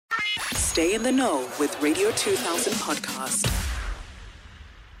Stay in the know with Radio 2000 podcast.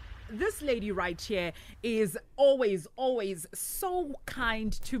 This lady right here is always so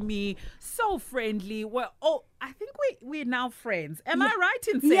kind to me, so friendly. I think we're now friends. Am I right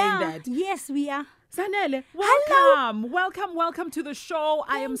in saying that? Yes, we are. Zanele, Hello. welcome to the show.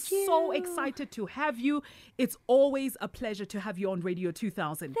 I am so excited to have you. It's always a pleasure to have you on Radio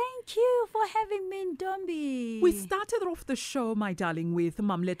 2000. Thank you for having me, Ntombi. We started off the show, my darling, with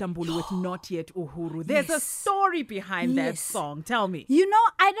Mamleta Mbulu with Not Yet Uhuru. There's a story behind that song. Tell me. You know,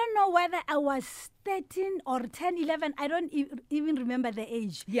 I don't know whether I was 13 or 10, 11. I don't even remember the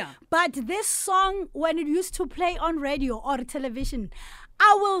age. Yeah. But this song, when it used to play on radio or television,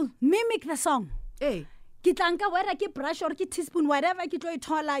 I will mimic the song. Hey. Kitlanka whether ki brush or ki teaspoon, whatever ki toy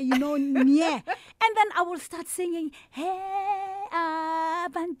tola, you know, yeah. And then I will start singing, hey,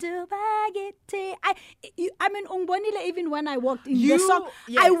 abantu bagete. I mean, Ungbonile, even when I walked in the song,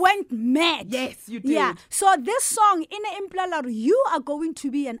 I went mad. Yes, you did. Yeah. So this song, in Implalar, you are going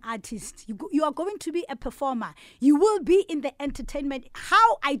to be an artist. You are going to be a performer. You will be in the entertainment.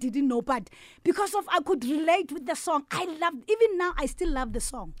 How I didn't know, but because of I could relate with the song. I loved, even now, I still love the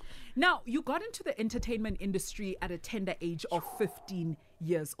song. Now, you got into the entertainment industry at a tender age of 15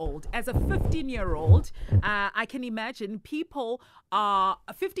 years old. As a 15-year-old, I can imagine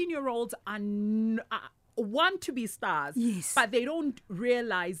 15-year-olds want to be stars, but they don't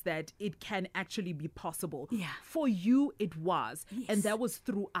realize that it can actually be possible. Yeah. For you, it was, and that was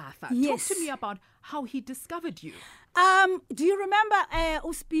through Arthur. Yes. Talk to me about how he discovered you. Do you remember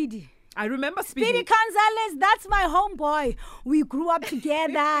Uspidi? I remember Speedy Gonzalez, that's my homeboy. We grew up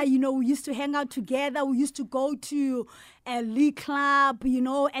together, you know, we used to hang out together. We used to go to a league club, you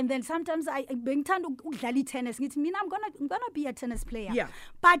know, and then sometimes I bring tennis. It mean I'm gonna be a tennis player. Yeah.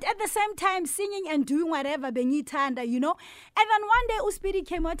 But at the same time singing and doing whatever, Benitanda, you know. And then one day Uspidi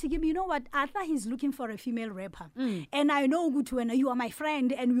came out to give me, you know what, Arthur, he's looking for a female rapper. And I know Gutuena, you are my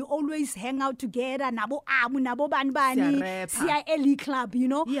friend, and we always hang out together, nabo banbani, CIA league club, you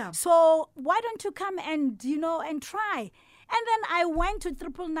know. Yeah. So why don't you come and, you know, and try? And then I went to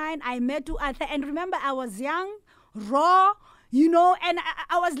 999. I met Arthur. And remember, I was young, raw, you know, and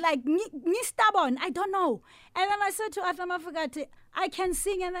I was like, me stubborn. I don't know. And then I said to Arthur, I can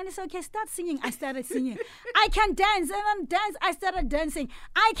sing. And then he said, okay, start singing. I started singing. I can dance. And then I started dancing.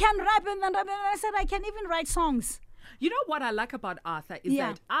 I can rap. And then I said, I can even write songs. You know what I like about Arthur is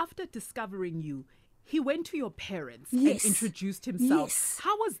that after discovering you, he went to your parents and introduced himself. Yes.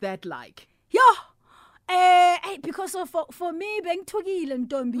 How was that like? Because for me, being Togil and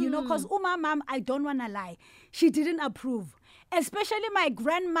Dombi, you know, because my mom, I don't want to lie, she didn't approve. Especially my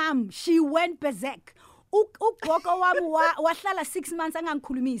grandmom, she went berserk. Ugogo wami wahlala 6 months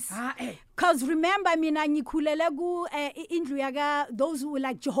angangikhulumisi. Because remember, mina ngikhulele indlu yaga those who were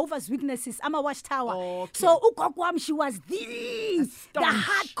like Jehovah's Witnesses, ama watchtower. Okay. So ugogo wami, she was the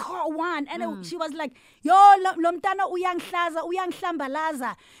hardcore one, and she was like, yo, lomtana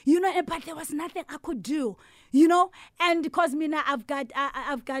uyangihlambalaza, you know. But there was nothing I could do, you know. And because mina, I've got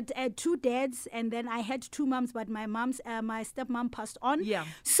 2 dads, and then I had 2 moms, but my stepmom passed on. Yeah.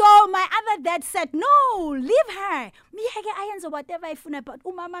 So my other dad said, no, leave her. Me I answer whatever I funa, but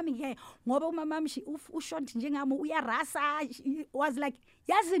umama mi ngoba umama she ushot njengami uyarasa. She was like,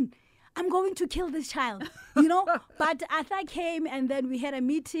 Yazin, I'm going to kill this child, you know. But Arthur came, and then we had a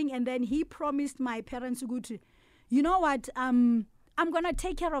meeting, and then he promised my parents, you know what, I'm going to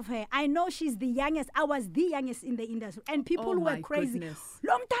take care of her. I know she's the youngest. I was the youngest in the industry. And people were crazy. Lomtana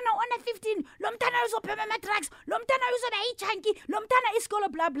on 15. Lomtana is open matrax. Lomtana is on a chunky. Lomtana is scholar,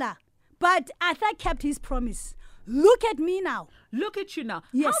 blah, blah. But Arthur kept his promise. Look at me now. Look at you now.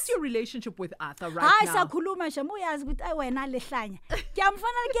 Yes. How's your relationship with Arthur right now?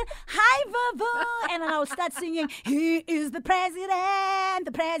 Hi, Vavo. And I'll start singing, he is the president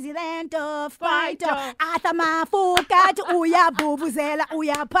of Fighter. Arthur Mafuka, uya bubuzela,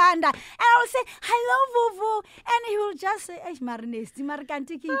 uya panda. And I'll say, hello, Vovo. And he will just say,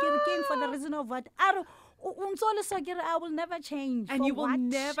 for the reason of what? I will never change. And you will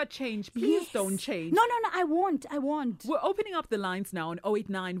never change. Please don't change. No, I won't. We're opening up the lines now on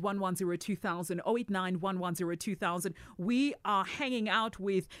 089 110 2000, 089 110 2000. We are hanging out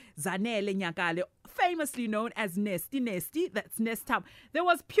with Zanele Nyakale, famously known as Nesty. That's Nestum. There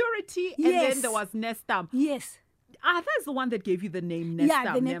was Purity, and then there was Nestum. Yes. Arthur is the one that gave you the name Nestum.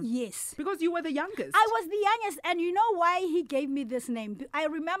 Yeah, the name, yes. Because you were the youngest. I was the youngest, and you know why he gave me this name? I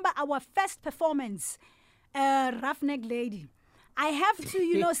remember our first performance, Roughneck Lady. I have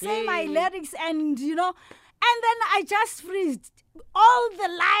to, say my lyrics, and, and then I just freezed. All the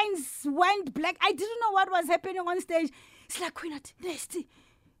lines went black. I didn't know what was happening on stage. It's like, Queen Nesty.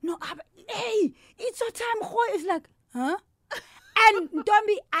 No, hey, it's your time. It's like, huh? And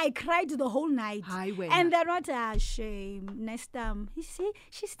Ntombi, I cried the whole night. And they're not a shame. Nestum, you see,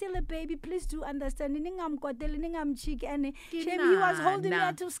 she's still a baby. Please do understand. And he was holding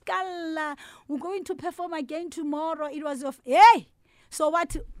her to Scala. We're going to perform again tomorrow. It was of, hey! So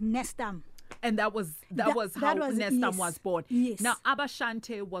what? Nestum. And that was how Nestum was born. Yes. Now,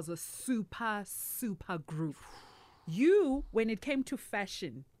 Abashante was a super group. You, when it came to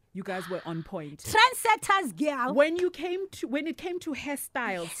fashion, you guys were on point. Trendsetters, girl. When it came to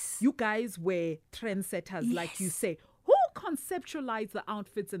hairstyles, you guys were trendsetters, like you say. Who conceptualized the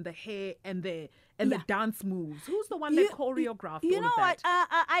outfits and the hair and the dance moves? Who's the one that choreographed? You all know of that? what?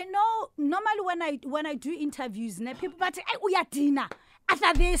 I know. Normally, when I do interviews, people but uyadina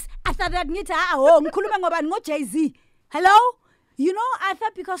after this, after that, ngita ngkhuluma ngoba ngo Jay-Z. Hello. You know, I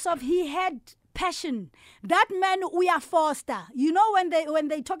thought because of he had passion. That man Uya Foster. You know when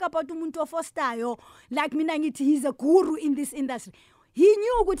they talk about umuntu Foster, like mina ngithi he's a guru in this industry. He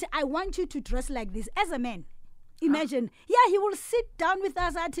knew what I want you to dress like this as a man. Imagine. He will sit down with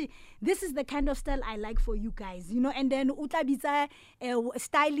us at this is the kind of style I like for you guys, and then utabisa a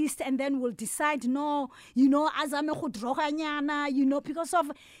stylist, and then we'll decide azame go droganyana, because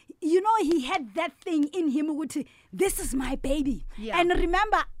of he had that thing in him which this is my baby. And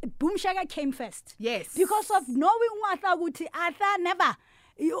remember, Boom Shaka came first. Yes. Because of knowing Arthur never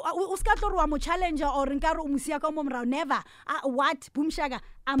uskatlorwa mo challenger or nkaro umusia ka mo mrao never what Boom Shaka,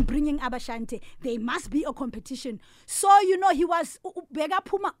 I'm bringing Abashante. There must be a competition. So he was bega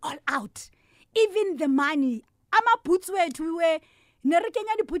puma all out. Even the money ama boots we were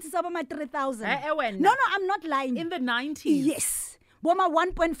nerekenya di boots aba ma 3,000. No, I'm not lying. In the 90s. Yes. Boma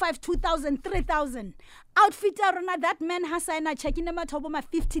 1.5, 2,000, 3,000. Outfit arona that man hasana checking them at boma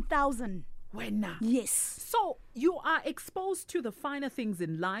 50,000. When? Yes. So you are exposed to the finer things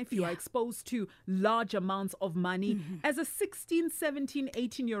in life. You are exposed to large amounts of money. As a 16, 17,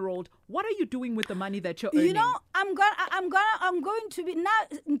 18-year-old, what are you doing with the money that you're earning? I'm going to be now.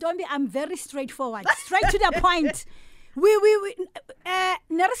 Ntombi, I'm very straightforward, straight to the point. We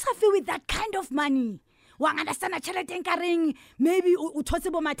Nerisafi with that kind of money. Wang understand a chelete nkaring maybe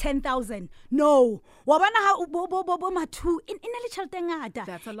uthotse ma 10,000. No. Wabana ha ma 2 in a chelete ngata.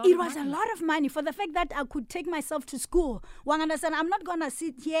 That's a lot. It was a lot of money for the fact that I could take myself to school. Wang understand, I'm not gonna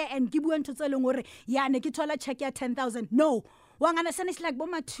sit here and give you to ngore ya ne ke thola check ya 10,000. No. Wang understand, it's like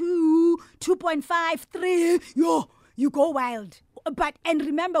boma 2, 2.5, 3. You go wild. But and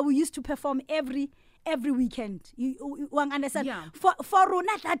remember, we used to perform every weekend. You understand? Yeah. For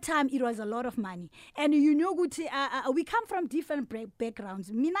Rona at that time, it was a lot of money. And we come from different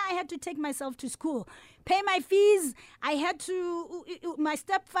backgrounds. Mina, I had to take myself to school, pay my fees. I had to, my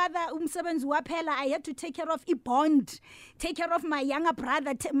stepfather, I had to take care of a bond, take care of my younger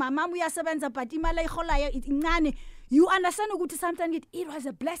brother. My mom, we are sevenza, but you understand ukuthi sometimes it was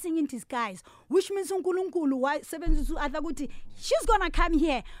a blessing in disguise, which means she's gonna come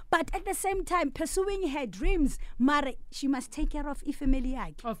here, but at the same time pursuing her dreams, mare she must take care of family.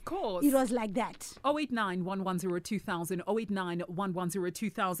 Of course. It was like that. 089-110-2000,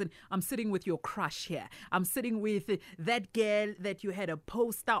 089-110-2000. I'm sitting with your crush here. I'm sitting with that girl that you had a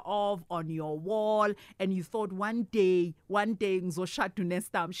poster of on your wall and you thought one day ngizosha to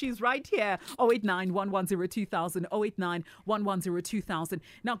Nestum. She's right here. 089-110-2000, 089-110-2000.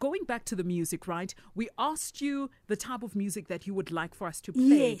 Now, going back to the music, right? We asked you the type of music that you would like for us to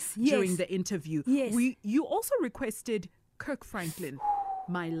play during the interview. Yes. You also requested Kirk Franklin.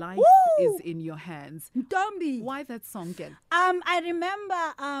 My life is in your hands. Ntombi. Why that song, girl? I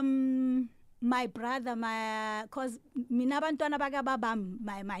remember my brother, cause minabantwana baka babam,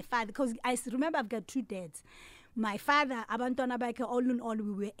 my father, because I remember I've got 2 dads. My father, abantwana bakhe all in all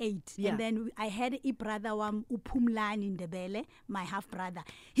we were 8. Yeah. And then I had a brother wam uPhumlani in Ndebele, my half brother.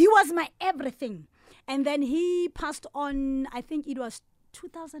 He was my everything. And then he passed on, I think it was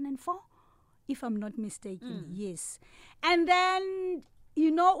 2004, if I'm not mistaken. Yes. And then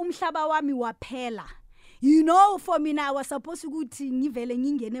umhlaba wami waphela. For me now, I was supposed to go to ngivele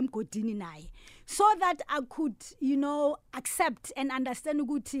ngingene emgodini naye, so that I could, accept and understand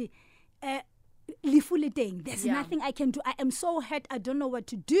ukuthi there's nothing I can do. I am so hurt. I don't know what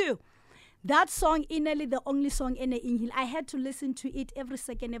to do. That song, inally the only song in the I had to listen to it every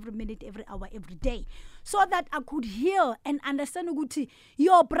second, every minute, every hour, every day, so that I could heal and understand ukuthi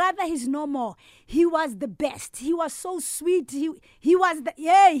your brother is no more. He was the best. He was so sweet. He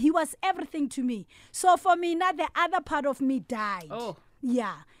was everything to me. So for me, now the other part of me died. Oh.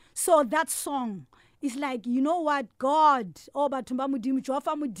 Yeah. So that song is like, you know what, God, Oba Tumba Mudimu,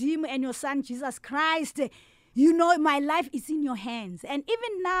 Jofa Mudimu, and your son Jesus Christ. You know, my life is in your hands. And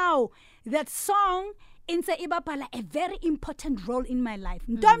even now, that song Inse Ibapala a very important role in my life.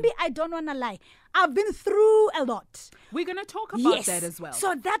 Don't be, I don't want to lie. I've been through a lot. We're going to talk about that as well.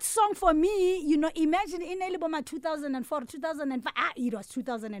 So that song for me, you know, imagine in Eliboma 2004, 2005. It was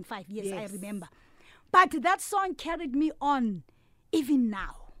 2005. Yes, I remember. But that song carried me on even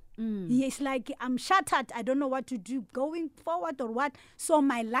now. It's like I'm shattered. I don't know what to do going forward or what. So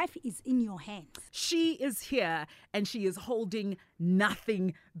my life is in your hands. She is here and she is holding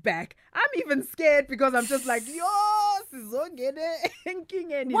nothing back. I'm even scared because I'm just like, yo, sizongene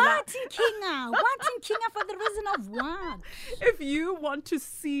enkingeni la. What in Kinga? What in Kinga for the reason of what? If you want to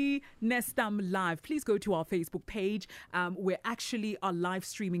see Nestum live, please go to our Facebook page. We actually are live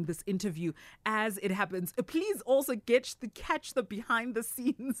streaming this interview as it happens. Please also catch the behind the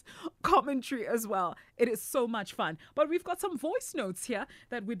scenes commentary as well. It is so much fun. But we've got some voice notes here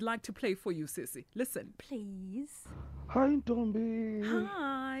that we'd like to play for you, Sissy. Listen. Please. Hi, Ntombi.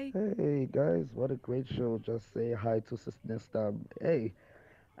 Hi. Hey, guys, what a great show. Just say hi to Sis Nestum. Hey,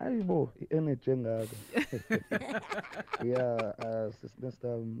 ayibo, energy ngaka. Yeah, Sis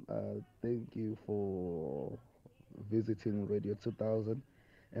Nestum, thank you for visiting Radio 2000.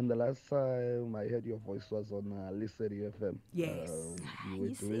 And the last time I heard your voice was on Lissery FM. Yes. You were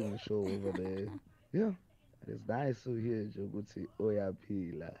doing a show over there. Yeah, it's nice to hear Joguti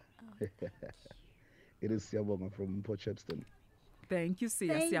Oyapila. It is Siyabonga from Port Shepstone. Thank you,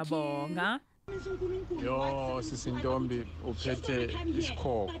 Sia. Thank you. Siyabonga. Yo, sisintombi uphethe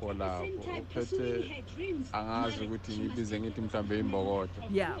isikhokho lapho uphethe angazi ukuthi ngibize ngithi mhlambe imbokodo.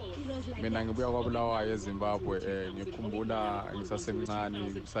 Yeah. Mina ngibuya kwaBulawayo eZimbabwe ngikhumbula ngisasemncane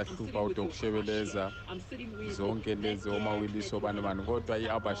ngisahlupha uDokushebeleza zonke lezi omawiliso bani kodwa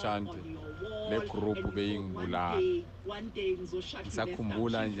iAbashante le group beyingibulala.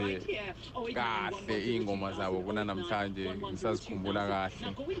 Ngisakhumbula nje kahle ingoma zabo kuna namhlanje ngisazikhumbula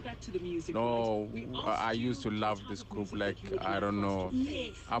kahle. No, I used to love this group like, I don't know,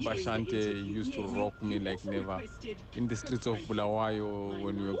 Abashante used to rock me like never. In the streets of Bulawayo,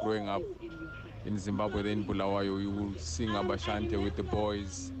 when we were growing up in Zimbabwe, then Bulawayo, we would sing Abashante with the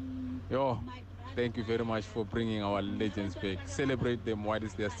boys. Yo, thank you very much for bringing our legends back. Celebrate them while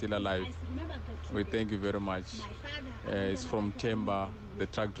they're still alive. We thank you very much. It's from Temba, the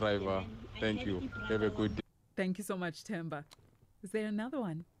truck driver. Thank you. Have a good day. Thank you so much, Temba. Is there another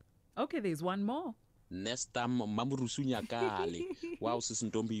one? Okay, there's one more. Nestum Mamurusu Nyakale. Wow,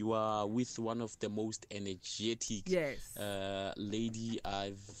 Sisintombi, you are with one of the most energetic lady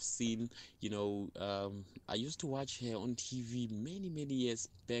I've seen. You know, I used to watch her on TV many years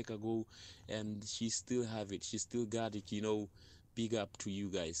back ago, and she still have it. She still got it. You know, big up to you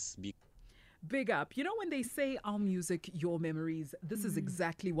guys. Big up. You know, when they say our music, your memories, this is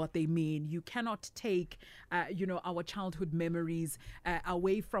exactly what they mean. You cannot take, our childhood memories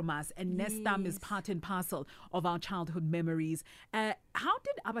away from us. And Nestum is part and parcel of our childhood memories. How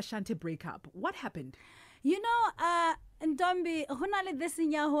did Abashante break up? What happened? You know, Ntombi, hunale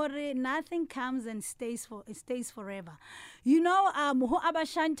desinya hore, nothing comes and stays forever. You know, ho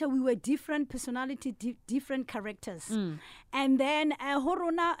Abashante, we were different personality, different characters. And then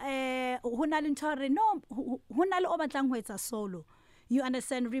horona hunale ntore no hunale obatlang ho etsa solo. You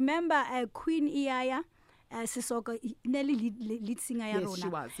understand? Remember Queen Iyaya? Sisoko Nelly lead singer ya rona. Yes, she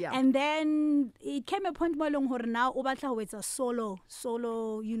was, yeah. And then it came a point malong hore now o batla ho etsa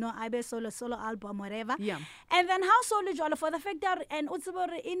solo, you know, ibe solo album, whatever. Yeah. And then how solo jolo for the fact that and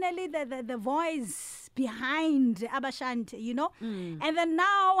utsibore inely the voice behind Abashante, you know. And then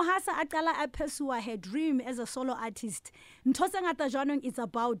now hasa aqala a pursue her dream as a solo artist. Ntose ngata jwanong it's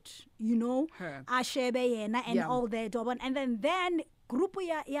about, you know, her. Ashebe yena and all that. And then group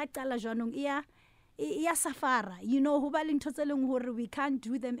ya qala jwanong ya safara, you know, we can't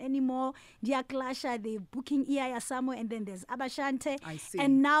do them anymore. Dia clasha, they booking Iyaya somewhere, and then there's Abashante. I see.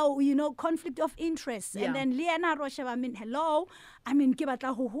 And now, you know, conflict of interest. Yeah. And then Liana Rocha, hello.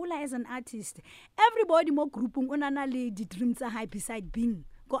 Kibatla Hula as an artist. Everybody more groupung unanali di dreams are high beside being.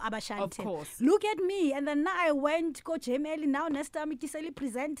 Go Abashante. Of course. Look at me. And then now I went go Jemeli now Nestum Kiseli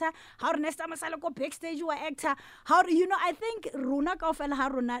presenter. How Nestum Masala go backstage or actor. How you know I think Runa Kaufel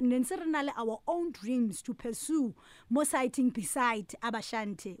Haruna Nenserenale our own dreams to pursue more sighting beside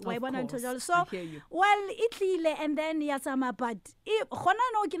Abashante. So I hear you. well Italy and then Yasama but Hona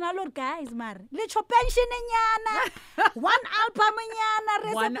no kinalor guys mar. Lecho pension nyana. One album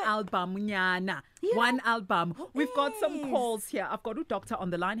nyana. One album, nyana. Yeah. One album. We've got some calls here. I've got a doctor on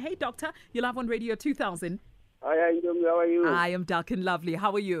the line. Hey, doctor, you're live on Radio 2000. Hi, how are you? I am dark and lovely.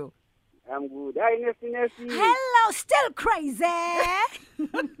 How are you? I'm good. Hi, Nesty. Hello, still crazy.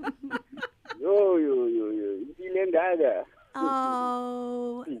 Yo. Impilengaka.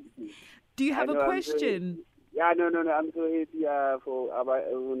 Oh. Do you have a question? No. I'm so happy for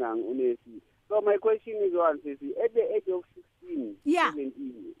Unang Unesi. So my question is one, Sisi. At the age of 16,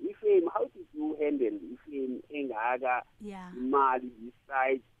 17, how did you handle Engaga, Mali,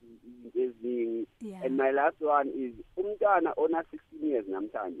 besides investing? And my last one is Umtana ona 16 years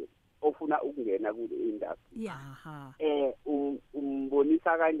namhlanje. Ofuna ukungena kule industry.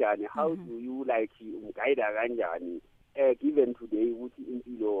 Umbonisa kanjani? How do you guide kanjani? Given today ukuthi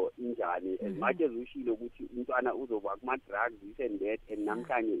impilo injani, as much as ushilo ukuthi umntwana uzoba kuma drugs this and that, and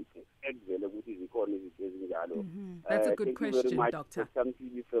namhlanje it's expected ukuthi zikhona izinto ezinjalo. That's a good question, Doctor.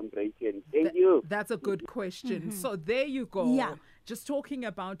 Something from Brighton. Thank you. That's a good question. So there you go. Yeah. Just talking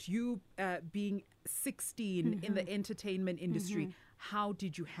about you being 16 in the entertainment industry. How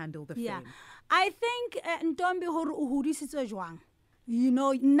did you handle the fame? I think Ntombi hore o hodisitswe jwang. You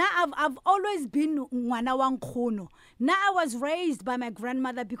know, now I've always been ngwana wa nkgono. Now I was raised by my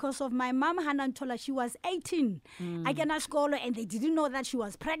grandmother because of my mom, Hanantola. She was 18. I can ask school, and they didn't know that she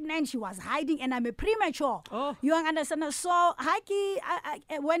was pregnant. She was hiding, and I'm a premature. You understand? So, Haki,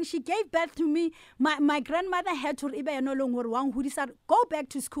 when she gave birth to me, my grandmother had to go back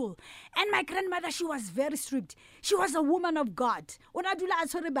to school. And my grandmother, she was very strict. She was a woman of God.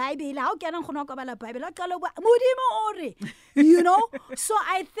 You know? So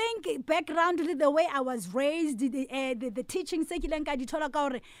I think background, the way I was raised, the teaching,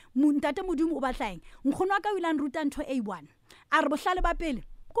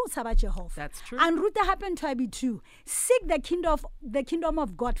 that's true. And Ruta happened to be true. Seek the kingdom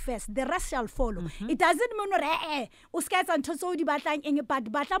of God first. The rest shall follow. It doesn't mean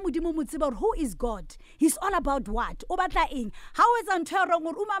who is God? He's all about what? How is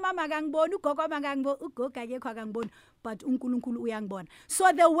but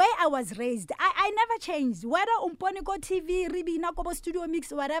so the way I was raised, I never changed. Whether go TV, ribi nakobo studio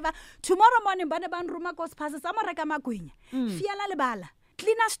mix, whatever. Tomorrow morning, banaban ruma kos pasa samaraka makuinya. Fiala lebala.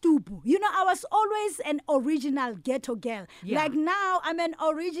 Cleaner stupu. You know, I was always an original ghetto girl. Like now, I'm an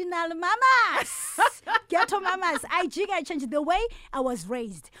original mamas. Ghetto mamas. I changed the way I was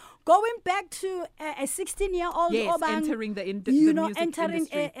raised. Going back to a 16-year-old, entering the music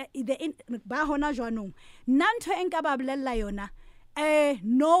industry.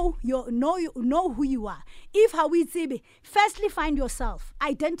 Know who you are. If how we see, firstly find yourself,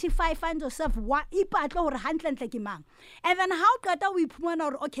 identify, find yourself. And then how can we point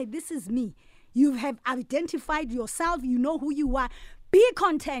out? Okay, this is me. You have identified yourself. You know who you are. Be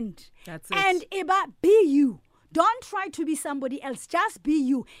content. That's it. And be you. Don't try to be somebody else. Just be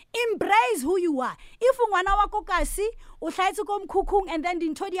you. Embrace who you are. If ungwana wako kasi, uhlaitsu kom kukung and then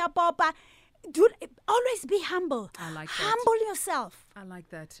dintodia papa. Dude, always be humble. I like that. Humble yourself. I like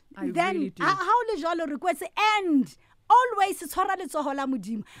that. I then, really do. How le jalo request end. Always tshwara letsoho la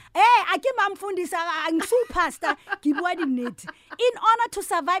modimo. Ake mamfundisa ngisu pastor ke bua dinete. In order to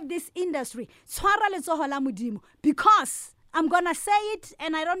survive this industry, tshwara letsoho la modimo, because I'm going to say it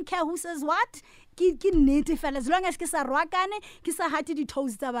and I don't care who says what. As long as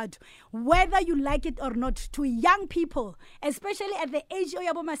whether you like it or not, to young people, especially at the age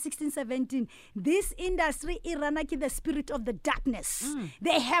of 16, 17, this industry is the spirit of the darkness.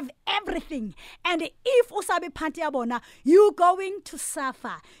 They have everything. And if usabe pantiabona, you're going to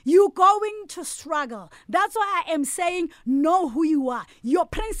suffer. You're going to struggle. That's why I am saying know who you are. Your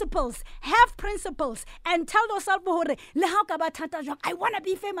principles. Have principles. And tell yourself, I want to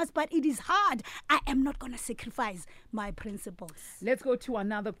be famous, but it is hard. I am not going to sacrifice my principles. Let's go to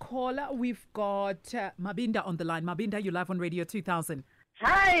another caller. We've got Mabinda on the line. Mabinda, you're live on Radio 2000.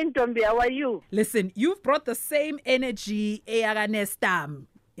 Hi, Ntombi, how are you? Listen, you've brought the same energy, Nestum.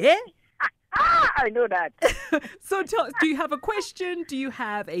 Eh? I know that. So do you have a question? Do you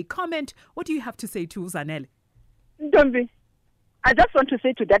have a comment? What do you have to say to Zanele? Ntombi, I just want to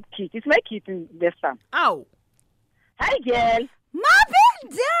say to that kid, it's my kid in Nestum. Ow. Hi, girl.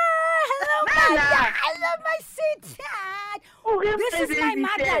 Mabinda! Hello, mother. Hello, my sweetheart. This is my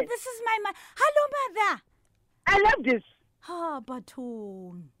mother. This is my mother. Hello, mother. I love this. Oh,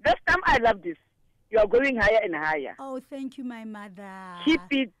 Baton. This time I love this. You are going higher and higher. Oh, thank you, my mother. Keep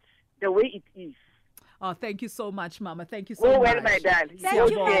it the way it is. Oh, thank you so much, Mama. Thank you so much. Oh, well, my darling. Thank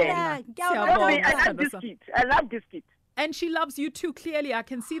you, mother. I love this kid. I love this kid. And she loves you too, clearly. I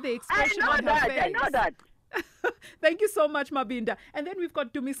can see the expression on her face. I know that. Thank you so much, Mabinda. And then we've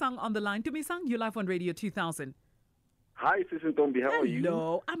got Dumisang on the line. Dumisang, you're live on Radio 2000. Hi, Sister Ntombi. How are you?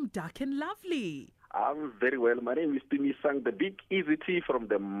 Hello, I'm dark and lovely. I'm very well. My name is Dumisang, the big easy tea from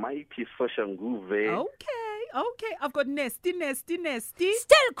the mighty Soshanguve. Okay. Okay. I've got Nesty.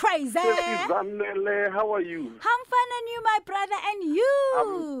 Still crazy. Zanele, how are you? I'm fine, and you, my brother, and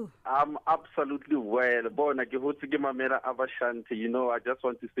you. I'm absolutely well. Bona ke hotse ke mamela Abashante. You know, I just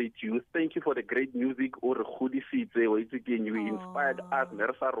want to say to you, thank you for the great music. Or you inspired us.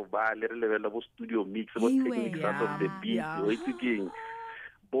 Nersa Rubale, level studio mix, about techniques out of the beat.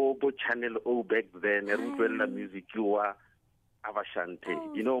 Bobo Channel O back then, Rubella music, you are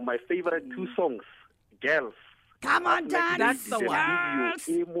Abashante. You know, my favorite two songs, Girls. Come on, Dad. That's the one.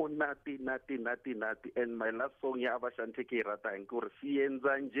 Nati. And my last song, ya Abashante ke rata nkore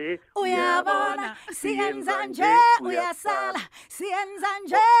siyenza nje uyabona siyenza nje uyasala siyenza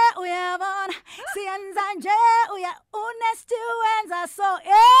nje uyabona siyenza nje unesty wenza so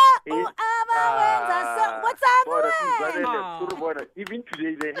uaba wenza so what's up even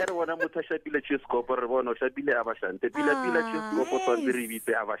today they had one mutashapile chiskopo rebono shapile Abashante pila chiskopo tsantse re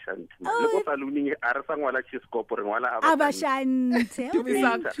bitse Abashante le go saluni a re sangwala chiskopo re ngwala Abashante.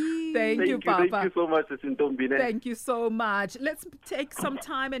 Thank you, Papa. Thank you so much, Sintombine. Thank you so much. Let's take some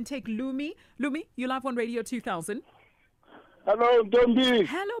time and take Lumi. Lumi, you live on Radio 2000. Hello, Ntombi.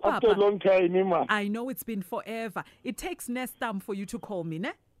 Hello, Papa. After a long time, man. I know it's been forever. It takes Nestum for you to call me,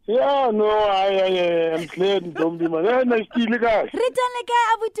 ne? Yeah, no, I'm glad, Ntombi, man. Nice to meet you. Return le ka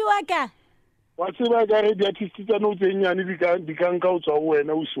abuti wa ka. Wa tseba ka re di artista no tsenyane di ka nka o tswa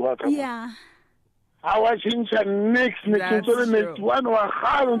wena o siwa ka. Yeah. I was in next one wa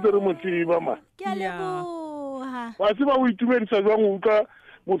khalo ntse re motsiba ma. Ke a leboha. Wa tseba o itumedisa jwang o ka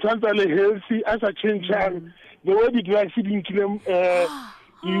motsantsa le healthy as a change the way the drugs di nkile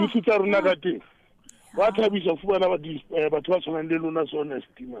di utsa rona ka teng. Wa thabisa fubana batho ba tshwanang le lona so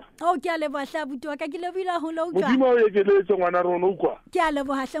honesty ma. O ke a leboha abuti wa ka ke lebile ho lo utlwa. Modimo o ekeletse ngwana rona o kwa. Ke a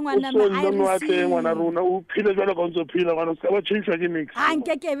leboha hle ngwana ma I receive. Ngwana rona o phile jwalo ka ntse phila ngwana se ba change ke next. A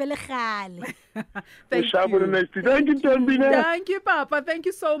nke ke be le khale. Thank you. Thank you, Tombine. Thank you, Papa. Thank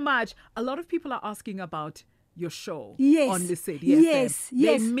you so much. A lot of people are asking about your show on the city. Yes.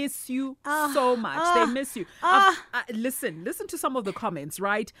 They miss you so much. They miss you. Listen to some of the comments,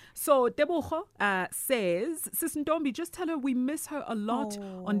 right? So Deboho says, Sis Ntombi, just tell her we miss her a lot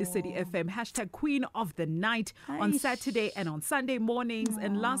on the city FM. # Queen of the Night on Saturday and on Sunday mornings.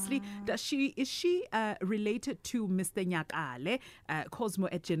 And lastly, is she related to Mr. Nyakale, Cosmo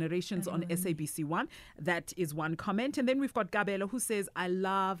at Generations on SABC1? That is one comment. And then we've got Gabela who says, I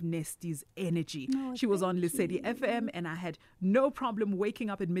love Nesty's energy. She was on Lisedi FM and I had no problem waking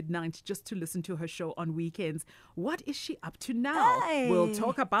up at midnight just to listen to her show on weekends. What is she up to now? We'll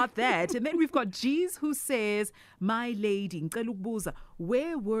talk about that. And then we've got G's who says, my lady,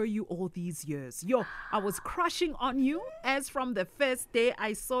 where were you all these years? I was crushing on you as from the first day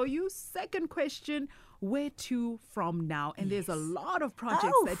I saw you. Second question, where to from now? And there's a lot of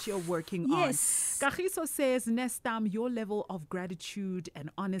projects that you're working on. Kagiso says, Nestam, your level of gratitude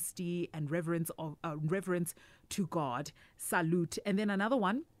and honesty and reverence to God. Salute. And then another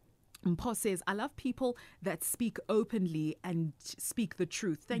one. Mpo says, I love people that speak openly and speak the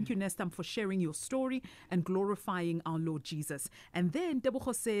truth. Thank you, Nestam, for sharing your story and glorifying our Lord Jesus. And then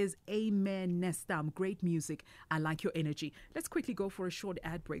Deboho says, Amen, Nestam. Great music. I like your energy. Let's quickly go for a short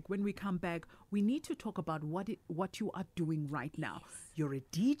ad break. When we come back, we need to talk about what you are doing right now. You're a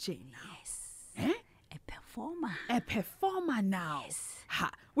DJ now. Eh? A performer now. Ha.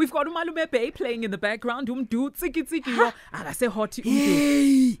 We've got Umalume Bay playing in the background. Tsiki. Akase hoti.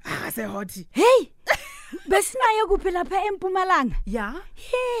 Akase hoti. Hey! Besinayo kuphela pha eMpumalanga. Yeah?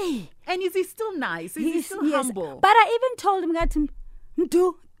 Hey! And is he still nice? Is he still humble? But I even told him ngathi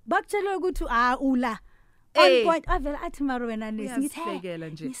mdu bakutshela ukuthi ula. On point avela athi maro wena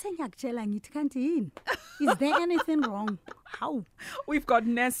ngisengiyakutshela ngithi kanti yini? Is there anything wrong? How? We've got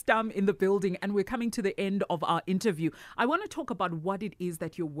Nestum in the building and we're coming to the end of our interview. I want to talk about what it is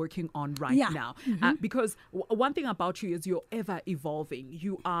that you're working on right now. Because one thing about you is you're ever evolving.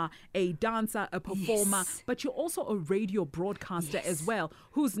 You are a dancer, a performer, but you're also a radio broadcaster as well,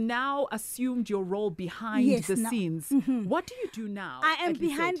 who's now assumed your role behind the scenes. What do you do now? I am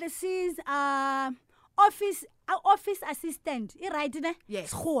behind the scenes. Office assistant. Right?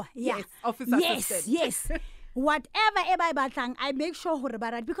 Yes. Yes. Office assistant. Yes. Whatever I make sure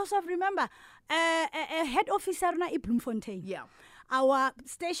because of remember a head officer na Bloemfontein. Yeah. Our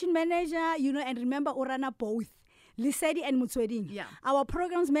station manager, and remember Orana both. Lisedi and Mutsweding. Yeah. Our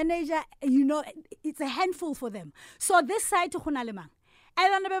programs manager, it's a handful for them. So this side to Hunalemang.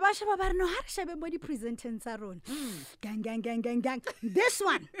 And then the presenting gang. This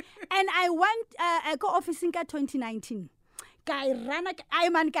one. And I went I go office in 2019. Kai rana I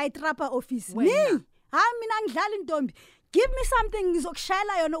man kai trapa office. Me. Mina ngidlala intombi. give me something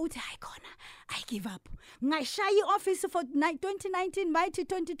ngizokushayela yona uthi hayi khona I give up ngashaya i-office for 2019 mighty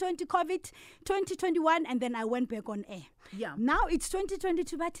 2020 COVID 2021 and then I went back on air. Yeah. Now it's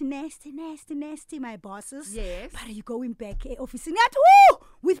 2022 but nasty my bosses. Yes. But you going back office ngathi woo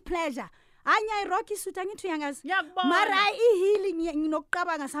with pleasure. Anya irocky suit angithi uyangazi. Mara I-healing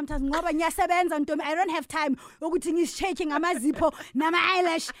nginokuqabanga sometimes ngoba ngiyasebenza ntombi I don't have time ukuthi ngisi-checking amazipho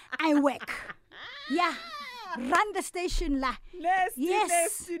nama-eyelash I work. Yeah. Run the station la.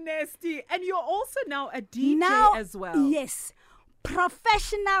 Nasty. And you're also now a DJ as well. Yes.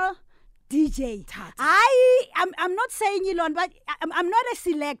 Professional DJ. I'm not saying Elon, but I'm not a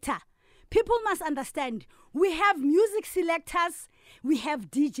selector. People must understand. We have music selectors. We have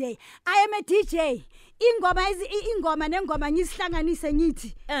DJ. I am a DJ. Ingoma nengoma ngizihlanganise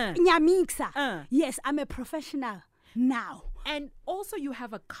ngithi ngiyamixa. Yes, I'm a professional now. And also you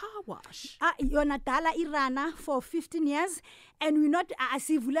have a car wash. Yona dala irana for 15 years and we're not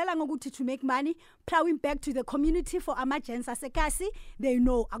asivulela ngokuthi to make money, plowing back to the community for emergency asekasi. They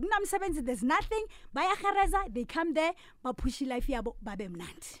know akunamsebenzi, there's nothing. Bayahareza, they come there, bapushi life yabo babe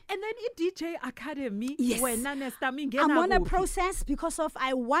mnandi. And then DJ Academy, yes. I'm on a process because of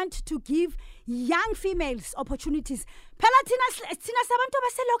I want to give young females opportunities. Tina sabantu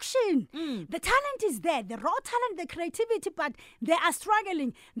baselokishini. The talent is there, the raw talent, the creativity, but they are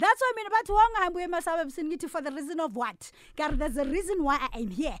struggling. That's why for the reason of what? There's a reason why I am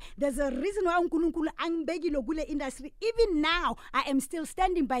here. There's a reason why industry. Even now, I am still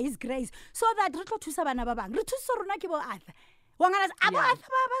standing by His grace. So that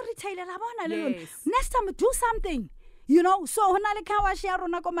Nestum, do something. You know, so honale kawa share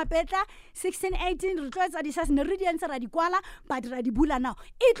rona ko mapetla 16 18 retloetsa di sa neridianse ra di kwala but ra di bula now.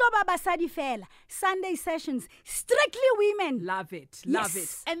 Itlo ba basadi fela. Sunday sessions strictly women. Love it.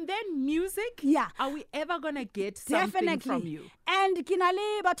 And then music? Yeah. Are we ever going to get something from you? And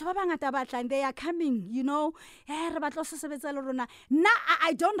kinale batho ba bangata batla they are coming, you know. Re batlo se sebetsa le rona.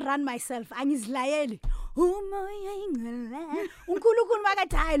 I don't run myself. Angizlayeli. Unkulunkulu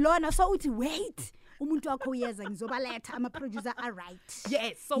makathi hayi lona so uthi wait. I'm a producer, all right.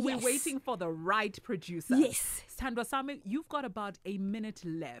 Yes, so we're waiting for the right producer. Yes. Sandra Sami, you've got about a minute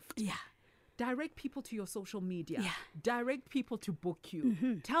left. Yeah. Direct people to your social media. Yeah. Direct people to book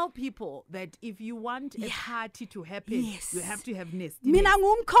you. Tell people that if you want a party to happen, you have to have Nestum. Mina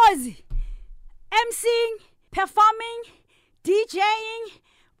ngumkhozi. MCing, performing, DJing,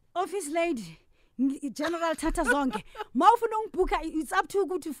 office lady. General Tata Zonke. It's up to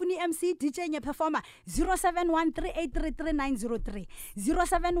you to funi MC, DJ and performer. 0713833903.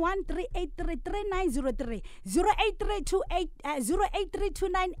 0713833903.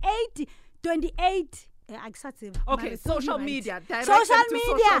 083292828. Okay, social media. Social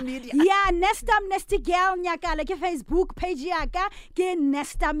media. Yeah, Nestum Nesty Girl Nyakale. Ke Facebook page yaka ke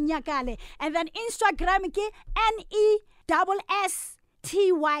Nestum Nyakale. And then Instagram ke NESSTY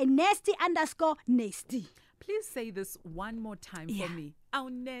nasty_nasty. Please say this one more time for me. Oh,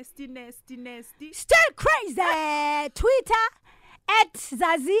 nasty. Still crazy. Twitter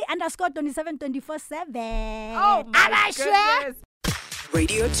 @Zazi_2724/7. Oh my goodness.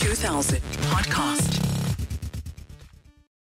 Radio 2000 podcast.